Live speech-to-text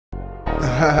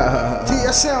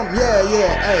TSM, yeah,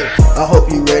 hey. I hope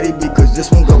you ready because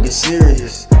this one gon' get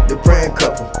serious. The praying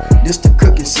couple, this the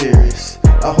cooking series.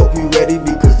 I hope you ready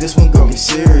because this one gon' get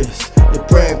serious. The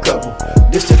praying couple,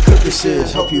 this the cooking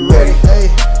series. Hope you ready,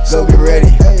 hey. So get ready,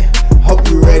 hey. Hope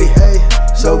you ready, hey.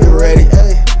 So get ready,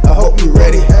 hey. I hope you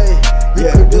ready, hey.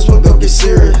 Yeah, this one gon' get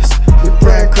serious. The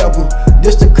praying couple,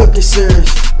 this the cooking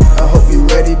series. I hope you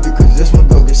ready because this one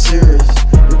gon' get serious.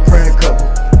 The praying couple,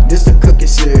 this the cooking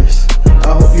series.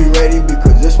 I hope you ready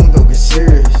because this one gon' get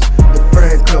serious. The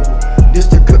praying couple, this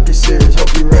the cooking series.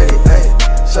 Hope you ready,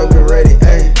 ayy. So get ready,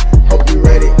 ayy. Hope you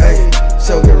ready, ayy.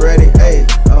 So get ready, ayy.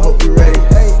 I hope you ready,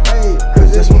 ayy,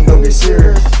 cause this one gon' get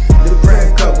serious. The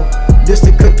praying couple, this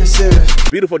the cooking series.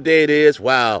 Beautiful day it is.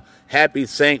 Wow. Happy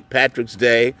St. Patrick's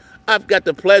Day. I've got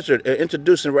the pleasure of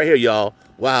introducing right here, y'all.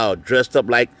 Wow, dressed up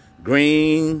like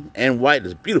green and white.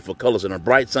 There's beautiful colors on a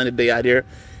bright sunny day out here.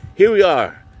 Here we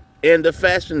are in the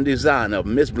fashion design of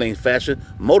Miss Bling's Fashion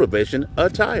Motivation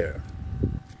Attire.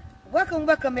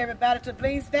 Welcome everybody to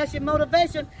Bling's Fashion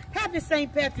Motivation. Happy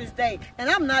St. Patrick's Day. And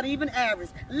I'm not even average.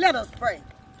 Let us pray.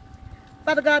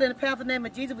 Father God, in the powerful name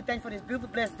of Jesus, we thank you for this beautiful,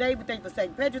 blessed day. We thank you for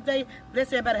St. Patrick's Day. Bless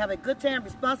everybody, have a good time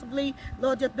responsibly.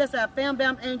 Lord, just bless our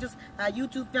fam-bam angels, our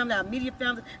YouTube family, our media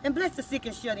family, and bless the sick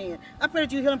and shut in. I pray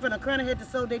that you heal them from the crown of head to the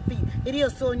sole of their feet. It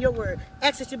is so in your word.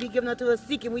 Access should be given unto us,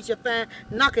 seeking we shall find,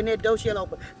 knocking that door shall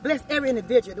open. Bless every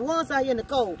individual. The ones out here in the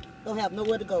cold don't have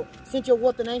nowhere to go. Send your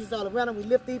warring angels all around them. We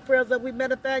lift these prayers up. We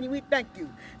magnify you. We thank you.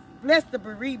 Bless the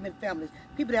bereavement families,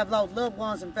 people that have lost loved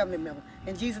ones and family members.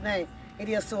 In Jesus' name. It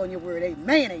is so in your word.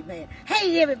 Amen, amen.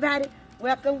 Hey, everybody.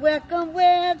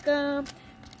 Welcome.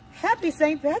 Happy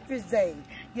St. Patrick's Day.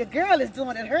 Your girl is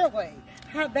doing it her way.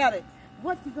 How about it?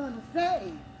 What you gonna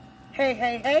say?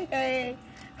 Hey.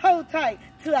 Hold tight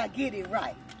till I get it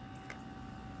right.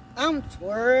 I'm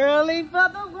twirling for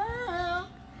the world.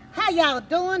 How y'all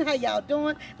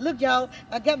doing? Look, y'all,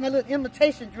 I got my little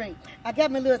imitation drink. I got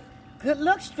my little good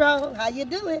luck straw. How you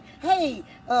doing? Hey,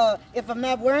 if I'm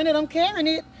not wearing it, I'm carrying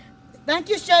it. Thank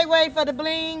you, Shayway, for the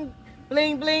bling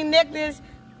necklace.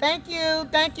 Thank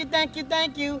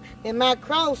you. And my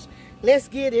cross, let's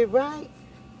get it right.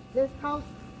 Let's toss,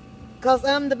 cause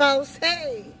I'm the boss.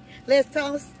 Hey, let's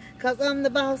toss, cause I'm the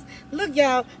boss. Look,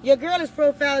 y'all, your girl is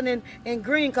profiling in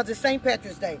green cause it's St.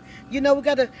 Patrick's Day. You know, we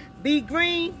gotta be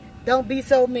green, don't be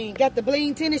so mean. Got the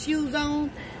bling tennis shoes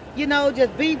on. You know,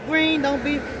 just be green, don't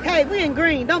be, hey, we in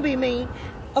green, don't be mean.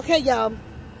 Okay, y'all.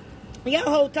 Y'all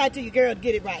hold tight to your girl to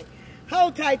get it right.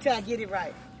 Hold tight till I get it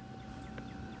right.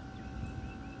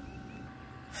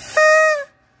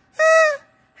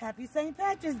 Happy St.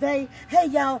 Patrick's Day. Hey,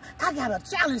 y'all, I got a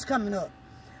challenge coming up.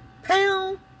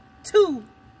 Pound 2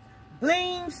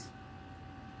 Bling's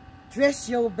Dress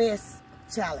Your Best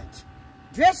Challenge.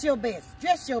 Dress your best.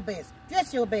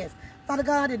 Father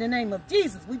God, in the name of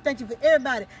Jesus, we thank you for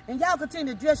everybody. And y'all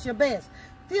continue to dress your best.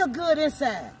 Feel good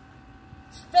inside.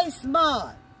 Stay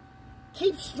smart.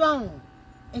 Keep strong.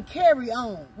 And carry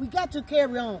on. We got to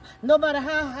carry on. No matter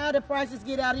how high the prices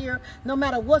get out here, no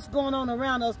matter what's going on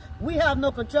around us, we have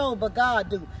no control, but God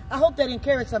do. I hope that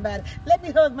encouraged somebody. Let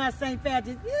me hug my St.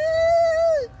 Patrick's.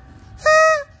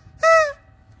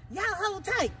 Y'all hold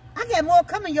tight. I got more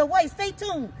coming your way. Stay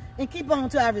tuned and keep on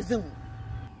till I resume.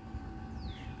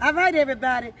 All right,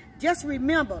 everybody. Just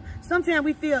remember, sometimes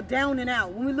we feel down and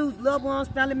out. When we lose loved ones,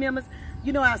 family members,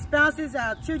 you know, our spouses,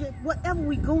 our children, whatever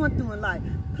we going through in life,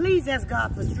 please ask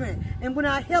God for strength. And when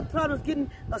our health problems getting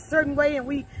a certain way and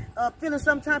we feeling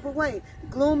some type of way,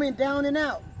 gloom and down and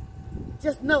out,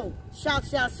 just know, shout.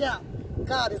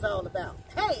 God is all about.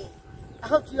 Hey, I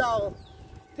hope you all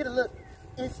get a little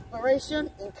inspiration,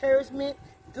 encouragement.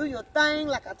 Do your thing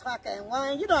like a taco and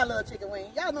wine. You know I love chicken wings.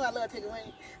 Y'all know I love chicken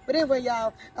wings. But anyway,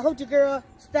 y'all, I hope your girl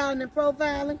styling and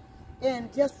profiling.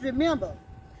 And just remember,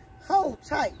 hold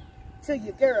tight till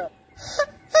your girl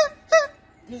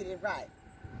get it right.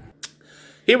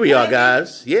 Here we are,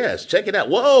 guys. Yes, check it out.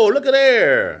 Whoa, look at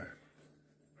there.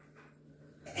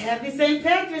 Happy St.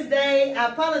 Patrick's Day. I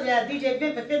apologize, DJ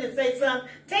Vincent, to say something.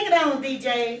 Take it on,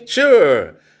 DJ.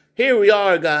 Sure. Here we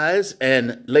are, guys.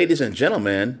 And ladies and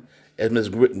gentlemen, as Miss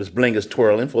Bling is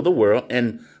twirling for the world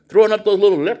and throwing up those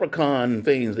little leprechaun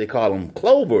things, they call them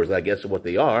clovers, I guess is what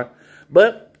they are.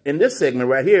 But in this segment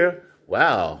right here,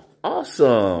 wow,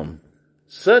 awesome.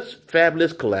 Such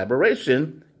fabulous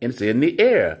collaboration, and it's in the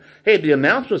air. Hey, the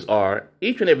announcements are,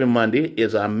 each and every Monday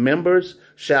is our members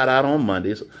shout out on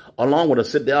Mondays, along with a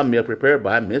sit-down meal prepared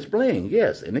by Miss Bling,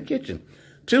 yes, in the kitchen.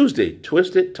 Tuesday,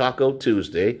 Twisted Taco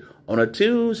Tuesday on a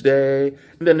Tuesday.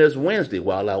 And then there's Wednesday,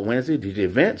 Wild Out Wednesday, DJ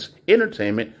events,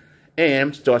 entertainment,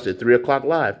 and starts at 3 o'clock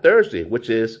live. Thursday, which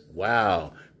is,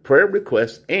 wow, prayer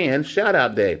request, and shout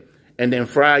out day. And then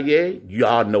Friday,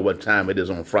 y'all know what time it is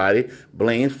on Friday.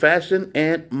 Bling's fashion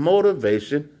and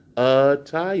motivation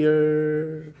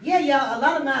attire. Yeah, y'all, a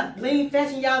lot of my bling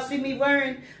fashion y'all see me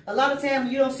wearing, a lot of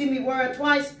times you don't see me wear it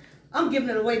twice, I'm giving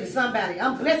it away to somebody.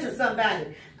 I'm blessing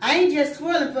somebody. I ain't just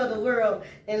twirling for the world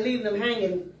and leaving them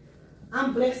hanging.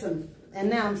 I'm blessing, and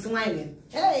now I'm swinging.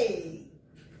 Hey!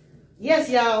 Yes,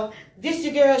 y'all, this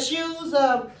your girl's shoes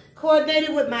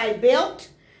coordinated with my belt.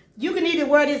 You can either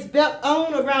wear this belt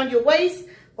on around your waist,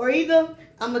 or either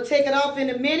I'm going to take it off in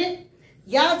a minute.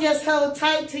 Y'all just hold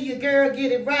tight till your girl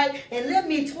get it right, and let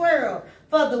me twirl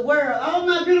for the world. All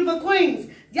my beautiful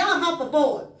queens, y'all hop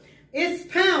aboard.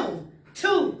 It's pound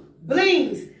 2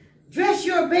 blings. Dress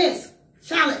your best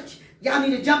challenge. Y'all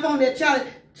need to jump on that challenge.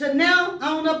 To now,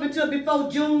 on up until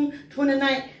before June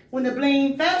 29th, when the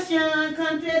bling fashion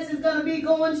contest is going to be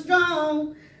going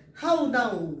strong. Hold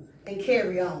on and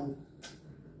carry on.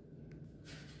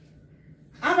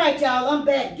 All right, y'all, I'm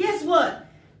back. Guess what?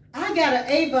 I got an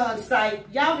Avon site.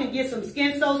 Y'all can get some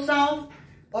Skin So Soft,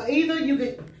 or either you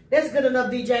could, that's good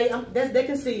enough, DJ. They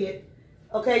can see it.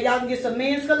 Okay, y'all can get some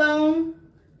men's cologne.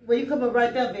 Well, you come up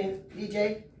right there, Vince,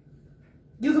 DJ.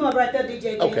 You come up right there,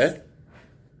 DJ Vince. Okay.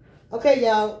 Okay,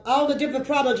 y'all. All the different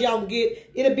products y'all can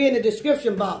get, it'll be in the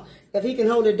description box. If he can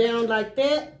hold it down like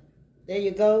that, there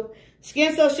you go.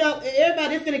 Skin So Soft.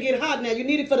 Everybody, it's going to get hot now. You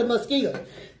need it for the mosquitoes.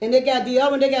 And they got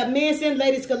deodorant, they got men's and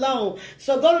ladies cologne.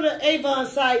 So go to the Avon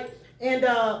site, and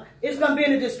it's going to be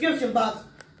in the description box.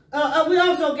 We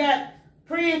also got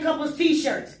Praying Couples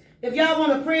t-shirts. If y'all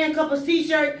want a Praying Couples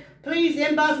t-shirt, please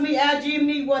inbox me, IG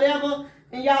me, whatever,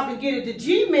 and y'all can get it. The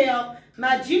Gmail,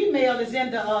 my Gmail is in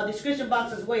the description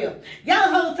box as well.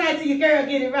 Y'all hold tight till your girl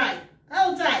get it right.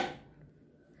 Hold tight.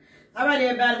 All right,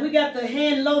 everybody, we got the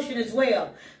hand lotion as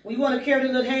well. When you want to carry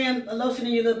the little hand lotion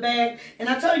in your little bag, and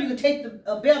I told you can take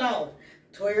the belt off.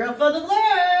 Twirl for the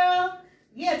world.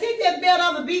 Yeah, take that belt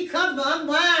off and be comfortable,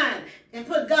 unwind, and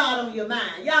put God on your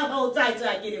mind. Y'all hold tight till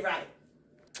I get it right.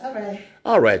 All right.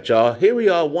 All right, y'all. Here we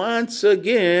are once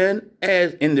again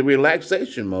as in the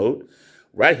relaxation mode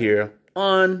right here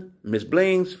on Miss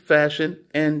Bling's fashion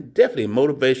and definitely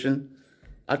motivation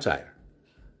attire.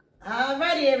 All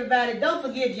righty, everybody. Don't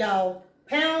forget, y'all.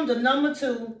 Pound the number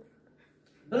 2.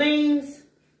 Bling's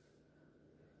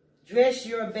Dress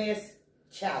Your Best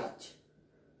Challenge.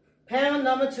 Pound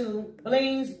number 2.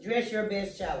 Bling's Dress Your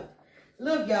Best Challenge.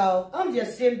 Look, y'all. I'm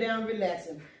just sitting down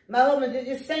relaxing. My husband,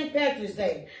 it's St. Patrick's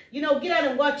Day. You know, get out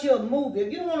and watch your movie.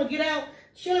 If you don't want to get out,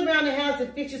 chill around the house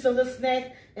and fix you some little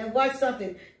snacks and watch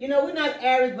something. You know, we're not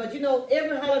Irish, but, you know,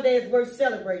 every holiday is worth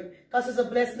celebrating because it's a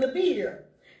blessing to be here.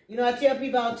 You know, I tell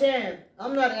people all the time,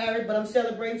 I'm not Irish, but I'm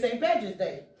celebrating St. Patrick's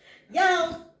Day.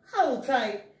 Y'all, hold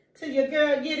tight till your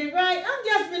girl get it right. I'm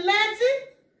just relaxing.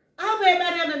 I hope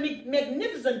everybody have a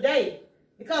magnificent day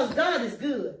because God is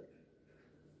good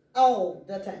all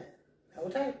the time.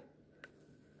 Hold tight.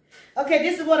 Okay,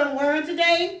 this is what I'm wearing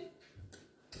today.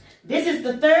 This is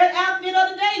the 3rd outfit of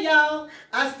the day, y'all.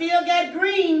 I still got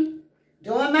green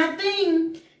doing my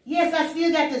thing. Yes, I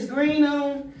still got this green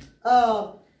on.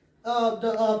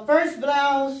 The first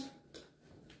blouse,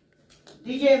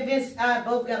 DJ and Vince, I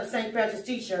both got a St. Patrick's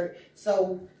t-shirt.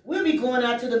 So we'll be going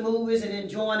out to the movies and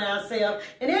enjoying ourselves.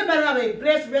 And everybody have a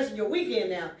blessed rest of your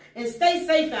weekend now. And stay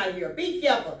safe out here. Be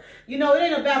careful. You know, it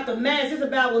ain't about the mask. It's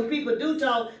about when people do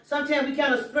talk. Sometimes we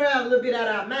kind of spread out a little bit out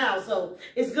of our mouths. So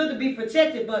it's good to be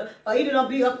protected, but either don't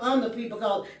be up on the people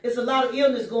because there's a lot of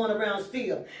illness going around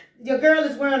still. Your girl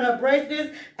is wearing her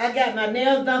bracelets. I got my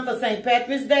nails done for St.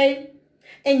 Patrick's Day.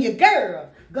 And your girl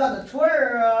gonna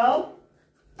twirl.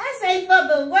 I say for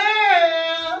the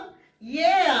world.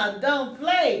 Yeah, don't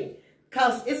play.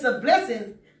 Because it's a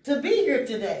blessing to be here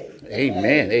today.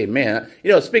 Amen, amen.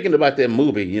 You know, speaking about that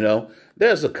movie, you know,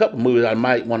 there's a couple movies I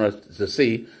might want us to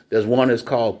see. There's one that's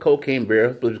called Cocaine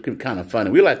Bear, which is kind of funny.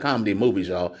 We like comedy movies,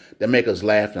 y'all, that make us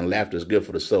laugh, and laughter is good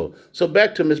for the soul. So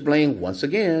back to Miss Bling once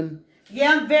again.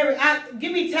 Yeah,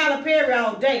 give me Tyler Perry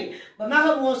all day. But my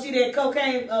husband won't see that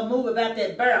cocaine movie about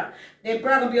that bear. That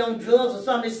bear gonna be on drugs or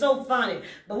something. It's so funny.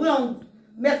 But we don't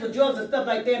mess with drugs and stuff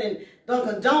like that and don't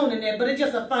condone in that. But it's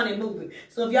just a funny movie.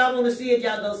 So if y'all want to see it,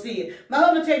 y'all go see it. My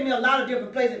husband take me a lot of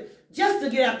different places just to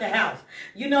get out the house.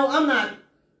 You know, I'm a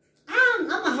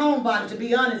homebody, to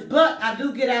be honest. But I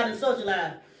do get out and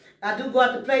socialize. I do go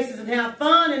out to places and have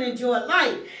fun and enjoy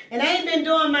life. And I ain't been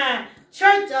doing my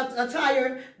church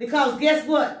attire because guess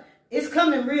what? It's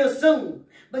coming real soon.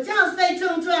 But y'all stay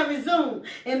tuned till I resume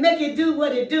and make it do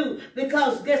what it do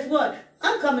because guess what?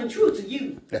 I'm coming true to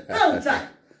you. Hold tight.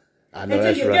 I know until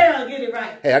that's your right. girl get it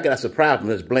right. Hey, I got a surprise from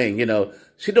Miss Bling. You know,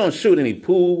 she don't shoot any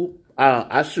pool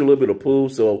I shoot a little bit of pool,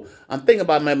 so I'm thinking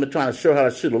about maybe trying to show how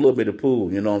to shoot a little bit of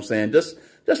pool. You know what I'm saying? Just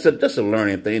a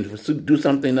learning thing. Do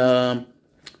something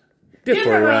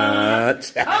different.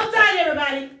 Hold tight,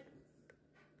 everybody.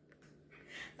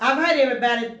 All right,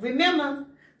 everybody. Remember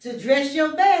to dress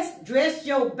your best. Dress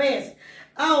your best.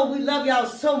 Oh, we love y'all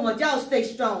so much. Y'all stay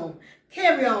strong.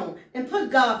 Carry on and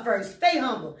put God first. Stay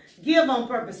humble. Give on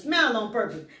purpose. Smile on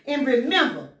purpose. And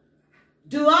remember,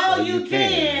 do all you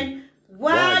can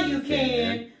while you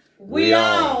can. We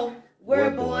all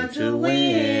were born to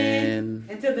win.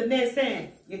 Until the next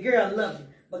time, your girl loves you,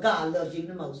 but God loves you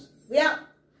the most. We out.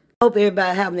 Hope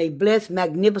everybody having a blessed,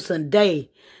 magnificent day.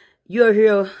 You're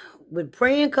here with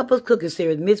Praying Couples Cooking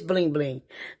Series, Miss Bling Bling.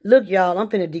 Look, y'all, I'm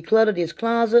finna declutter this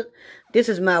closet. This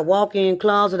is my walk-in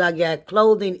closet. I got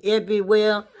clothing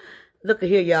everywhere. Look at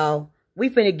here, y'all. We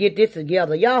finna get this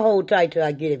together. Y'all hold tight till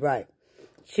I get it right.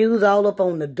 Shoes all up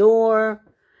on the door.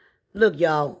 Look,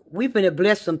 y'all, we finna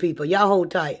bless some people. Y'all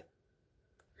hold tight.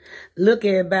 Look,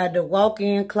 everybody, the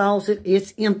walk-in closet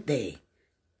is empty.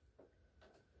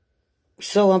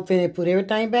 So I'm finna put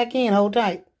everything back in. Hold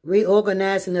tight.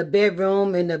 Reorganizing the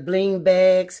bedroom and the bling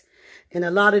bags and a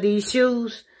lot of these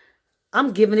shoes.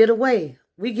 I'm giving it away.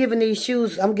 We giving these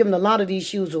shoes. I'm giving a lot of these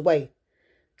shoes away.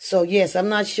 So, yes, I'm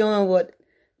not showing what,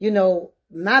 you know,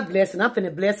 my blessing. I'm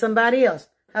finna bless somebody else.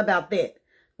 How about that?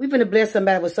 We finna bless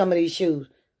somebody with some of these shoes.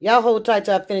 Y'all hold tight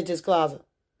till I finish this closet.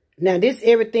 Now, this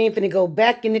everything finna go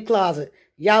back in the closet.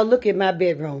 Y'all look at my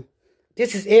bedroom.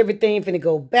 This is everything finna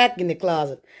go back in the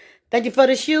closet. Thank you for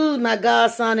the shoes, my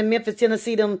godson in Memphis,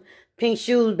 Tennessee, them pink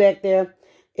shoes back there.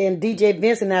 And DJ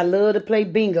Vincent, I love to play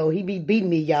bingo. He be beating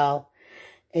me, y'all.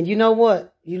 And you know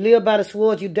what? You live by the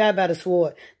sword, you die by the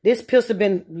sword. This pistol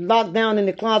been locked down in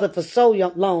the closet for so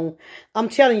long. I'm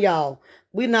telling y'all,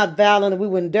 we're not violent and we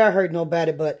wouldn't dare hurt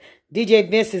nobody, but DJ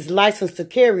Vincent's licensed to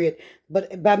carry it.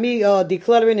 But by me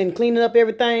decluttering and cleaning up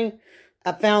everything,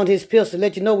 I found his pistol.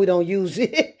 Let you know we don't use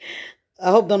it. I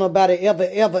hope don't nobody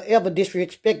ever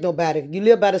disrespect nobody. You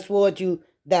live by the sword, you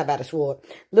die by the sword.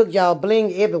 Look, y'all,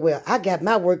 bling everywhere. I got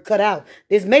my work cut out.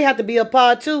 This may have to be a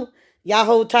part 2. Y'all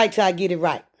hold tight till I get it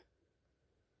right.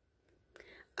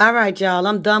 All right, y'all,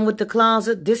 I'm done with the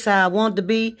closet. This how I want it to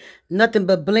be. Nothing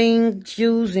but bling,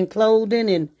 shoes, and clothing.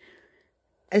 And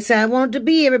that's how I want it to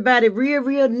be, everybody.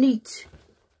 Real neat.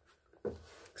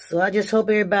 So I just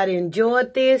hope everybody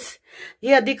enjoyed this.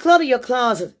 Yeah, declutter your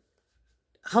closet.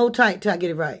 Hold tight till I get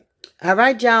it right. All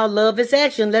right, y'all. Love is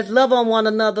action. Let's love on one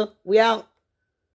another. We out.